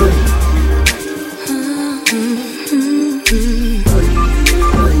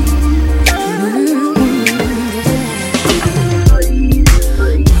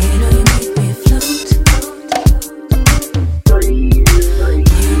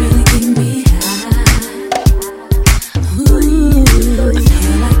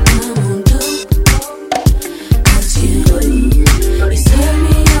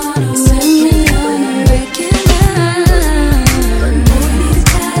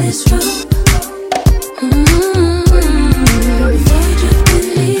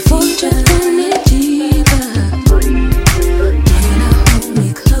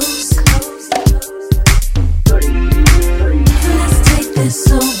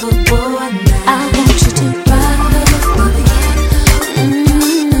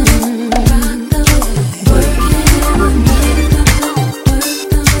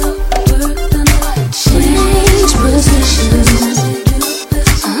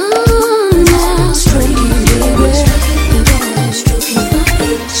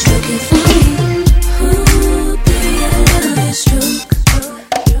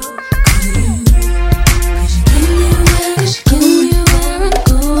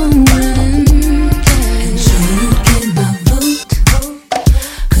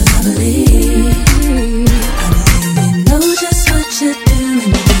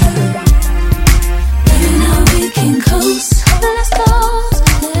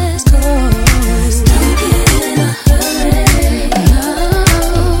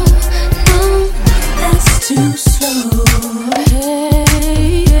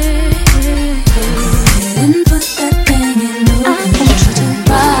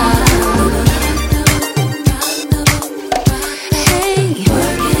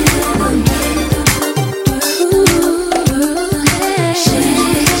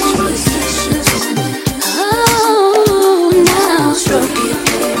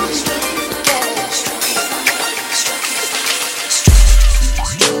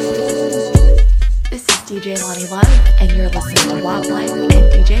 DJ Lonnie Love, and you're listening to Wahb and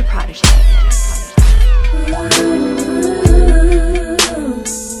DJ Prodijay.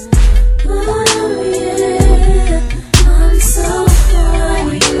 I'm so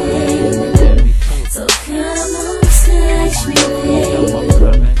horny, baby. So come on, touch me, baby.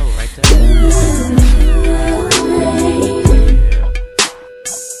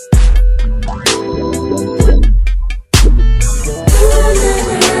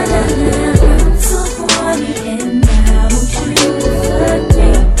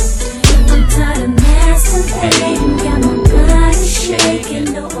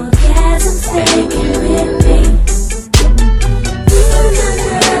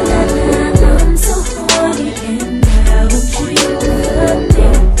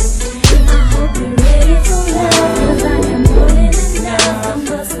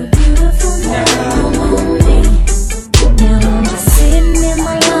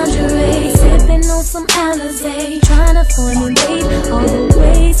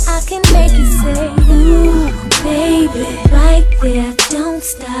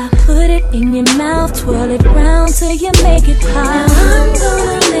 Twirl it round till you make it hot. Now I'm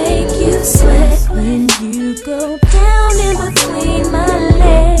gonna make you sweat when you go down in between my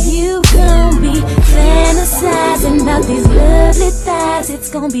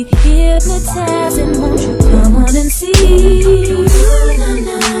gonna be hypnotizing. Won't you come on and see?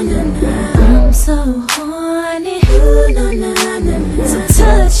 I'm so horny. So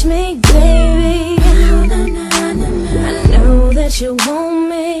touch me, baby. I know that you want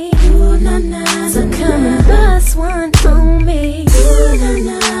me. So come and bust one on me.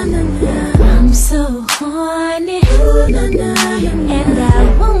 I'm so horny, and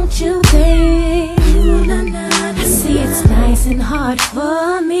I want you, baby. I see it's nice and hard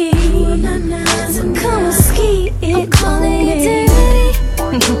for me. So come and ski it on me.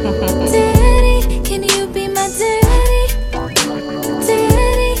 Daddy, can you be my daddy?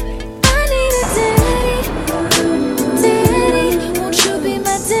 Daddy, I need a daddy. Daddy, won't you be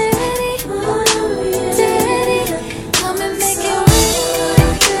my daddy? Daddy, come and make it rain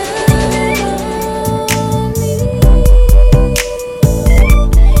on me.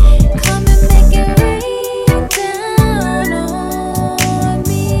 Come and make it rain down on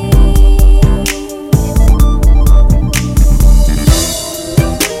me.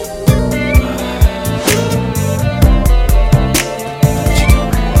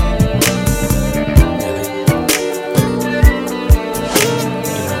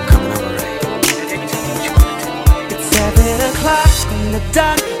 It's 7 o'clock on the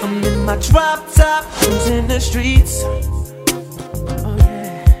dot. I'm in my drop top, cruising the streets. Oh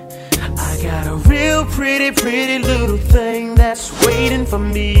yeah, I got a real pretty, pretty little thing that's waiting for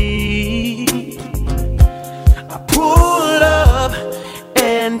me. I pull up,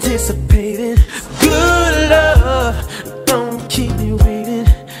 anticipating good love. Don't keep me waiting.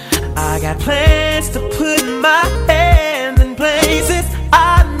 I got plans to put my hand in places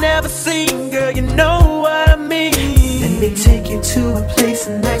I've never seen. Girl, you know what I mean. Let me take you to a place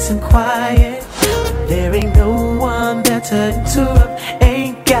nice and quiet. There ain't no one better to interrupt.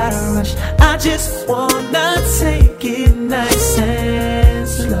 Ain't gotta rush. I just wanna take it nice and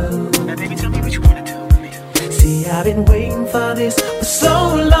slow. Now, baby, tell me what you wanna do with me. See, I've been waiting for this for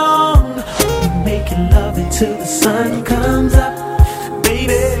so long. We're making love until the sun comes up.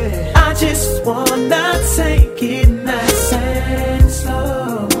 Baby, I just wanna take it nice and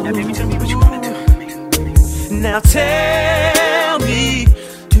slow. Now, baby, tell me what you wanna do. Now tell me,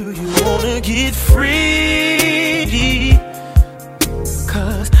 do you wanna get free?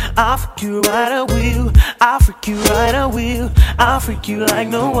 Cause I'll freak you right, I will. I'll freak you right, I will. I'll freak you like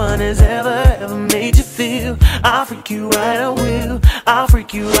no one has ever made you feel. I'll freak you right, I will. I'll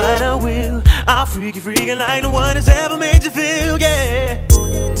freak you right, I will. I'll freak you freaking like no one has ever made you feel, yeah.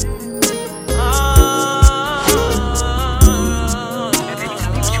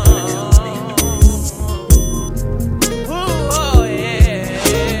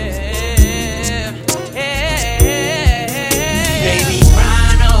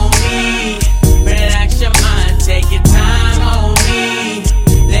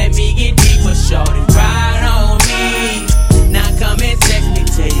 Shorty, ride on me. Now come and text me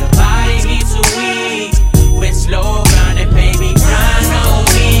till your body gets too weak. We're slow round it, baby, grind on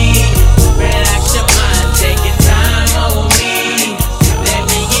me. Relax your mind, take your time on me. Let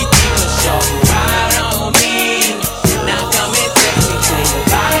me get deeper, shorty, ride on me. Now come and text me till your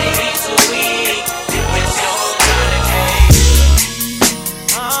body gets too weak. We're slow round it, baby.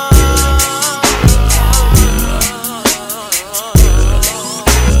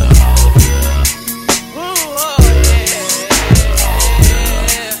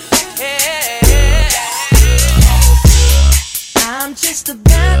 I'm just a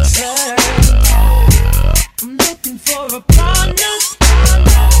bachelor. I'm looking for a partner,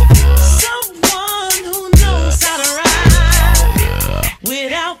 someone who knows how to ride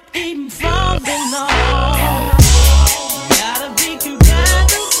without even falling off. Gotta be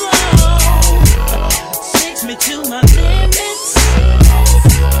compatible. Takes me to my limits.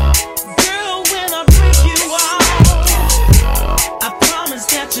 Girl, when I break you off, I promise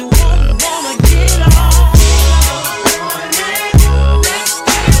that you won't wanna get off.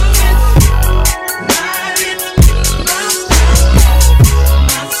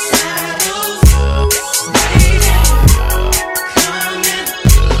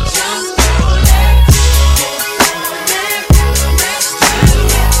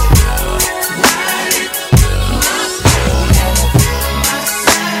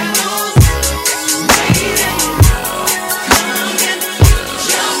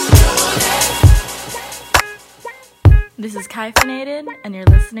 This is Kyphonated, and you're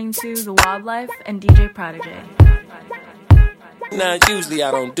listening to The Wildlife and DJ Prodijay. Now, usually I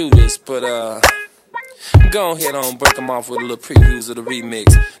don't do this, but go ahead on break them off with a little previews of the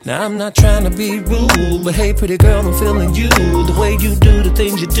remix. Now I'm not trying to be rude, but hey pretty girl, I'm feeling you. The way you do the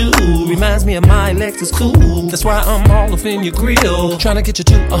things you do reminds me of my Lexus cool. That's why I'm all up in your grill, trying to get you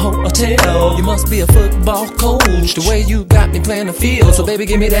to a hotel. You must be a football coach, the way you got me playing the field. So baby,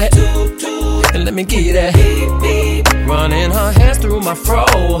 give me that and let me give you that. Running her hands through my fro,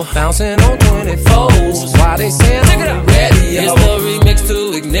 bouncing on 24s. Why they saying I'm ready? It's the remix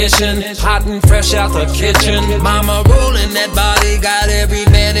to Ignition, hot and fresh out the kitchen. Mama rolling that body, got every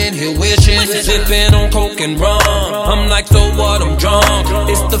man in here wishing. Sipping on coke and rum, I'm like, so what, I'm drunk.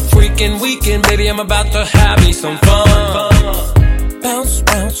 It's the freaking weekend, baby, I'm about to have me some fun. Bounce,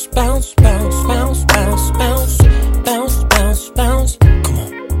 bounce, bounce, bounce, bounce, bounce, bounce, bounce, bounce, bounce. Come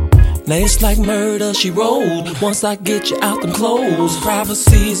on. Now it's like murder, she rolled. Once I get you out them clothes,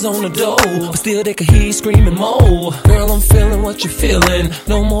 privacy's on the door, but still they can hear you screaming more. Girl, I'm feeling what you're feeling.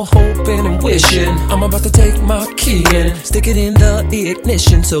 No more hoping and wishing. I'm about to take my key and stick it in the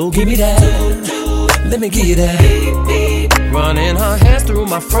ignition. So give me that, let me give you that. Running her hands through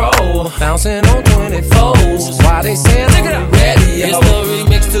my fro, bouncing on 24s. Why they saying I'm ready? It's the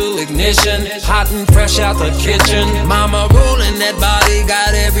remix to Ignition, hot and fresh out the kitchen. Mama rolling that body,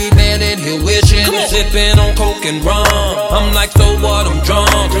 got every man in here wishing. Sipping on coke and rum, I'm like, so what, I'm drunk.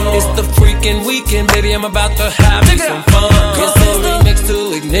 It's the freaking weekend, baby, I'm about to have me some fun. It's the remix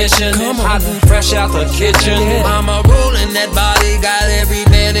to Ignition, hot and fresh out the kitchen. Mama rolling that body, got every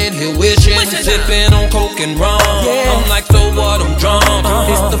man in here wishing. Sipping on coke and rum, I'm like, so what, I'm drunk.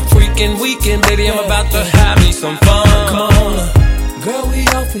 It's the freaking weekend, baby, I'm about to have me some fun. Come on, girl, we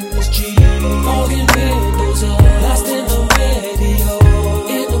off in this Jeep, fogging windows up, blasting the radio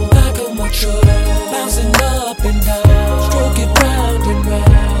in the back of my truck, bouncing up and down, stroke it round and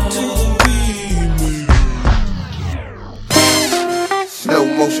round to the remix. Slow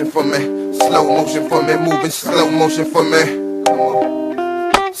motion for me, slow motion for me, moving slow motion for me. Come on.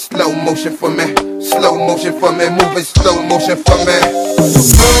 Slow motion for me, slow motion for me, moving slow motion for me.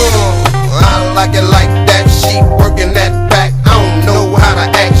 I like it like that, she working that back. I don't know how to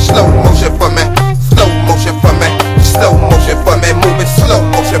act. Slow motion for me, slow motion for me, slow motion for me, moving slow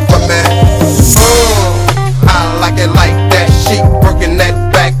motion for me. I like it like that, she working that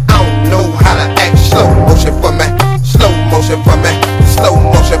back. I don't know how to act. Slow motion for me, slow motion for me, slow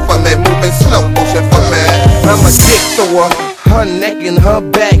motion for me, moving slow motion for me. I'm a dick thrower. Her neck and her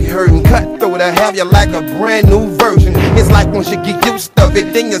back hurting, cutthroat, I have you like a brand new version. It's like once you get used to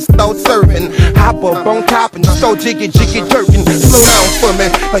it, then you start serving. Hop up on top and so jiggy jerking. Slow down for me,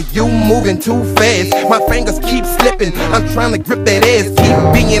 are you moving too fast? My fingers keep slipping, I'm trying to grip that ass. Keep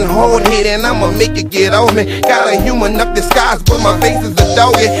being hard-headed, I'ma make it get on me. Got a human up disguise, but my face is a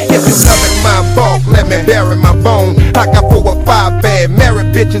doggy. If you loving my bulk, let me bury my bone. I got 4 or 5 bad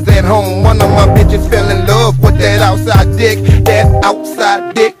married bitches at home. One of my bitches fell in love with that outside dick. That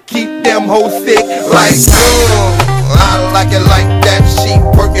outside dick keep them hoes sick. Like, I like it like that. She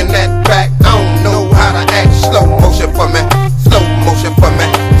working that back. I don't know how to act. Slow motion for me, slow motion for me,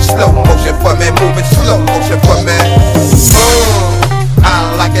 slow motion for me, moving slow motion for me.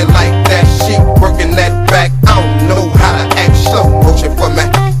 I like it like that. She working that back. I don't know how to act. Slow motion for me,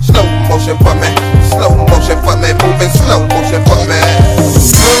 slow motion for me, slow motion for me, moving slow motion for me.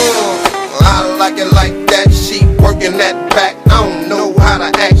 I like it like that, she working that back. I don't know how to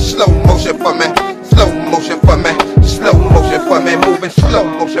act. Slow motion for me, slow motion for me, slow motion for me, moving slow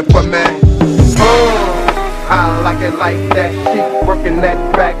motion for me. I like it like that, she working that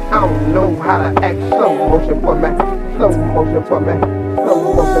back. I don't know how to act. Slow motion for me, slow motion for me, slow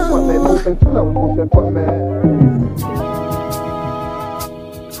motion for me, moving slow motion for me.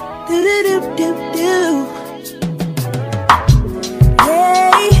 Do-do-do-do-do.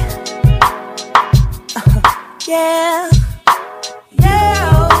 Yeah,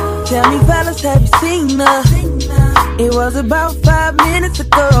 yeah. Tell me, fellas, have you seen her? It was about 5 minutes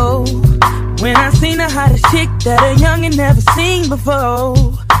ago when I seen the hottest chick that a youngin' never seen before.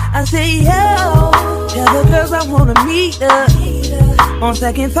 I say, yo, tell the girls I wanna meet her. On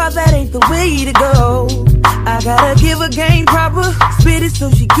second thought, that ain't the way to go. I gotta give her game proper, spit it so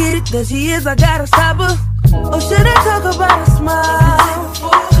she get it. There she is, I gotta stop her. Or should I talk about a smile?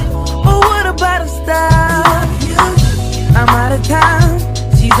 Or what about a style? I'm out of time,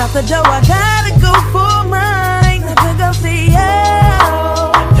 she's out the door, I gotta go for mine. I think I'll say,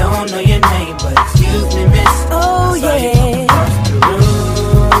 yeah. I don't know your name, but excuse me, miss. Oh, yeah.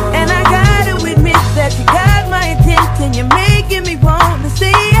 And I gotta admit that you got my attention. You're making me want to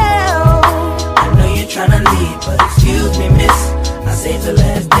say, yeah. I know you're trying to leave, but excuse me, miss. I saved the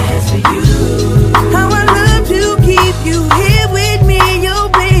last dance for you. How I love to keep you here with me, yo,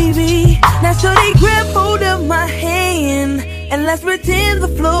 baby. Now so they grab hold of my hand and let's pretend the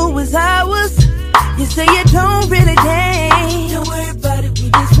flow is ours. You say you don't really dance. Don't worry about it, we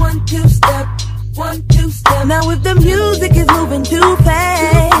just 1, 2 step. 1, 2 step. Now if the music is moving too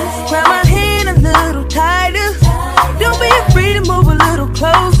fast, grab my hand a little tighter. Don't be afraid to move a little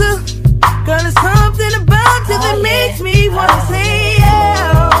closer. Girl, there's something about you that makes me wanna say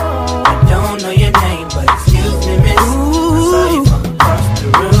yeah. I don't know your name, but excuse me, miss. I saw you from across the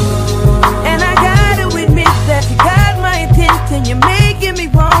room. And I gotta admit that you got my attention. You're making me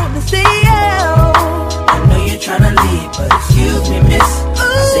want to say yeah. I know you're tryna leave, but excuse me, miss. I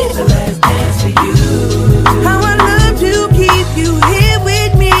saved the last dance for you. How I love to keep you here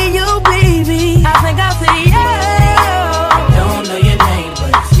with me, yo baby. I think I'll say yeah. I don't know your name,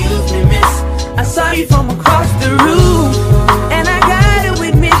 but excuse me, miss. I saw you from across the room. And I gotta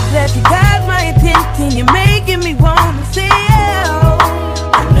admit that you got my attention. You're making me wanna say yeah.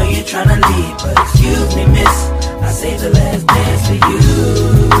 I know you're tryna leave, but excuse me, miss. I saved the last dance for you.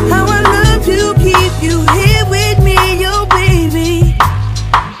 How I love to keep you here with me, yo baby.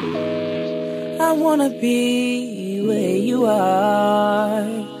 I wanna be where you are.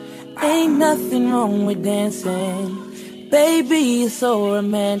 Ain't nothing wrong with dancing. Baby, you're so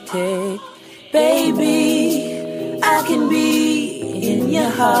romantic. Baby, I can be in your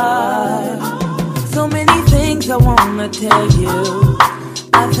heart. So many things I wanna tell you.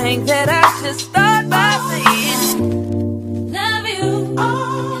 I think that I should start by saying Love you,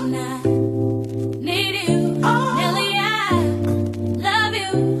 and I need you. Nelly, I love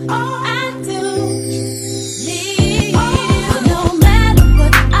you. I do need you. No matter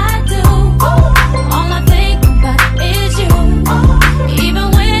what I do, all I think about is you. Even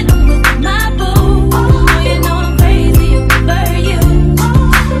when I'm with my boo, you know I'm crazy over you.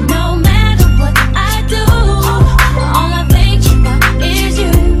 No matter what I do, all I think about is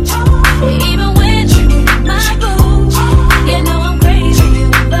you. Even when you're with my boo, you know I'm crazy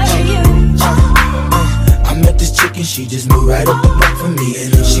over you. I met this chick and she just moved right up the block for me.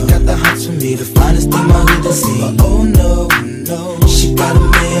 And she got the hots for me, the finest thing my hood has seen. But oh no, no, she got a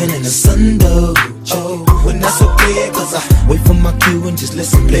man and a son though. Oh, when that's okay, cause I wait for my cue and just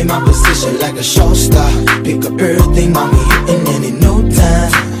listen, play my position like a show star. Pick up everything, mommy hitting, and in no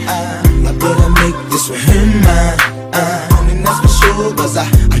time I better make this with him mine. And that's for sure, cause I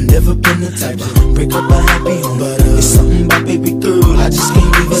never been the type to break up a happy home. But it's something about baby girl, I just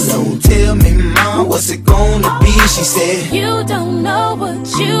can't leave alone. Tell me, mom, what's it gonna be? She said, You don't know what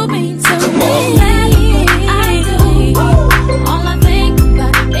you mean to Come me. on. I do. All I think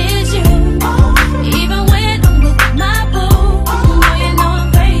about is you. Even when I'm with my boo, you know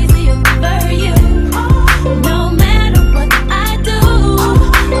I'm crazy over you. No matter what I do,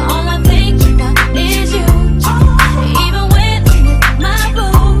 all I think about is you. Even when I'm with my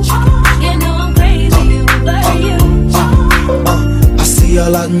boo, you know I'm crazy over you. I see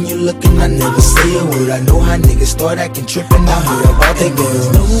all out and you looking, I never say a word. I know how niggas start acting trippin'. I heard about that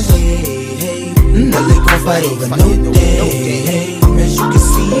girl. No way, hey, Nelly gon' fight over no day, hey, as you can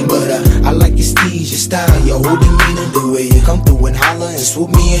see. But I like your steez, your style, your whole demeanor, the way you come through and holler and swoop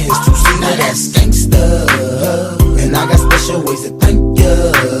me in his two-seater. Now that's gangsta, and I got special ways to thank ya.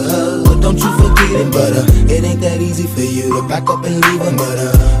 Don't you forget it, but it ain't that easy for you to back up and leave him. But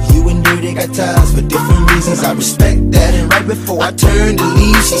you and Dirty got ties for different reasons. I respect that. And right before I turned to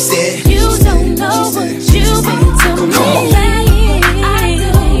leave, she said, You don't know what you mean to me. Come on. I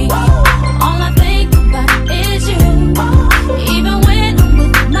do. All I think about is you. Even when I'm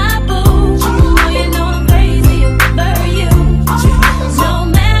with my boo, you know I'm crazy over you. No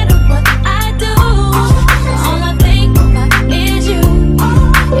matter what I do, all I think about is you.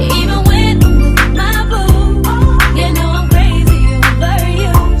 Even when I'm with my boo, you know I'm crazy over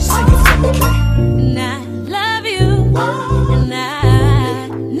you. Sing it for me, Kay. And I love you, and I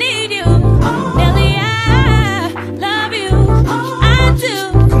need you. Nelly, I love you.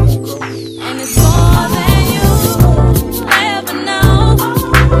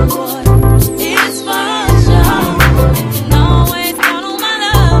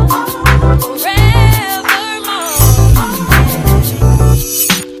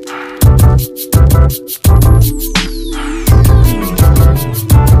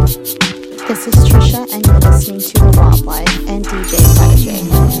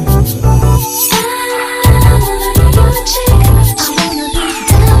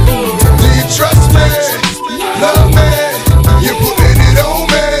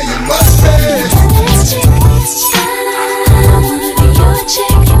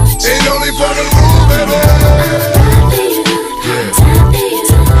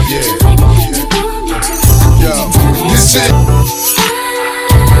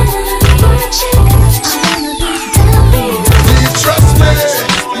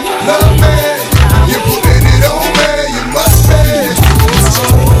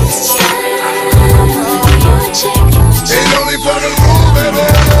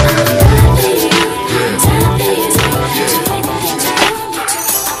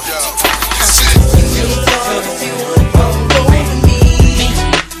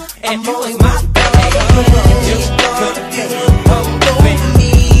 and you was my baby. You could go with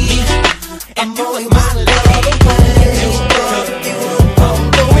me, and you was my lady. You could go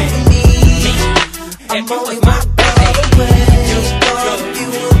with me, and you was my baby. You could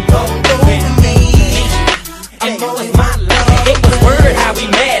go with me, and you was my lady. It was word how we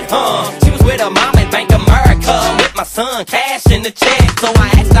met, She was with her mom in Bank America, with my son, cash in the check. So I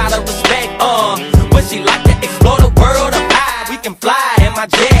asked out of respect, would she like to explore the world of high? We can fly in my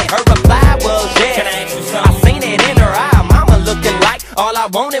jet. Her reply was yes. Can I ask you something? I seen it in her eye, mama looking like all I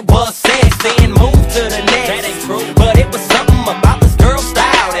wanted was sex. Then move to the next. That ain't true. But it was something about this girl's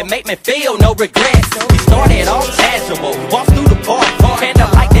style that made me feel no regrets. We started off casual, walked through the park,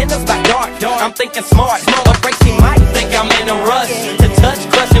 candlelight dinners by dark. I'm thinking smart, afraid she might think I'm in a rush to touch,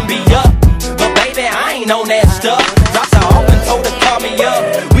 crush, and be up. But baby, I ain't on that stuff. Dropped her off and told her call me up.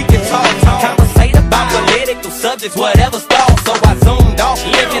 We can talk, conversate about political subjects, whatever's thought. So I zoomed off,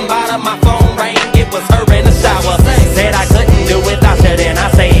 looking bottom, my phone rang. It was her in the shower. Said I couldn't do without her, then I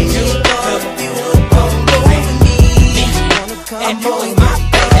said you could go with me, and you was my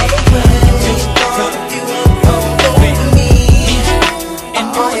baby. You could go with me, and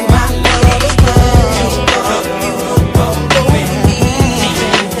you was my lady. You could go with me,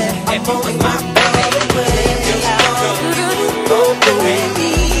 and you was my baby. You could go with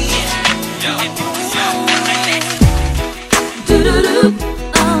me, and you was my lady.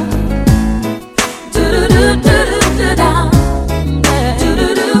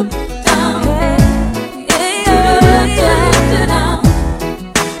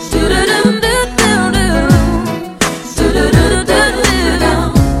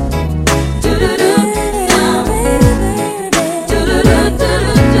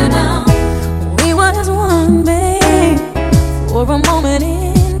 We was one, babe, for a moment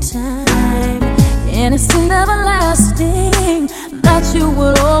in time, and it seemed everlasting that you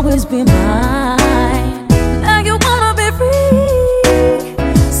would always be mine. Now you wanna be free,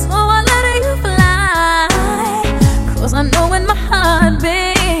 so I let you fly. 'Cause I know in my heart,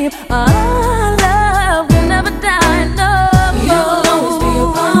 babe, our love will never die. No, you'll always be a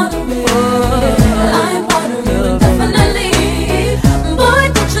part of me. I'm part of you indefinitely. Boy,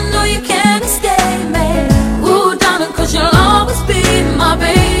 don't you know you can't escape me? Ooh, darling, 'cause you'll always be my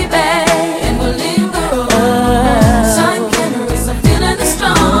baby, and we'll linger on. Time can erase a feeling that's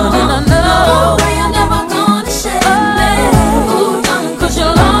strong, and I know you're never gonna shake me. Ooh, darling, 'cause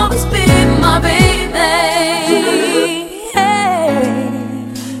you'll always be my baby. Hey,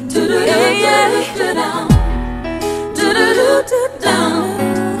 do-do-do-do-do-down, do-do-do-do-down,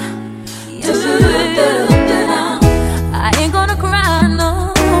 do-do-do-do-down. I ain't gonna cry, no,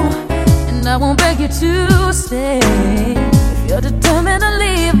 and I won't beg you to stay. If you're determined to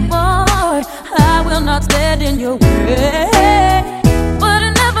leave, boy, I will not stand in your way. But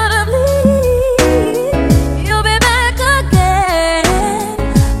inevitably, you'll be back again.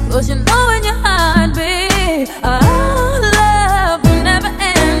 'Cause you know in your heart, babe, our love will never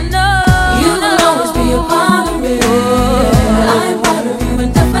end. No, you will always be a part of me. I'm part of you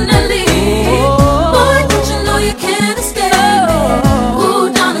indefinitely. Boy, don't you know you can't escape me? Ooh,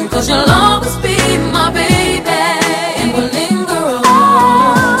 darling, 'cause you'll always be my baby, and we'll linger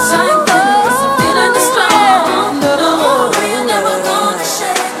on. Time can erase a feeling that's strong. No, you're never gonna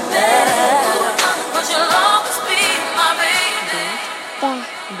shake me. 'Cause you'll always be my baby.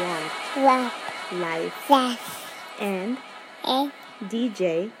 Wahb Life and DJ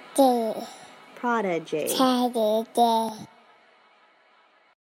Prodijay.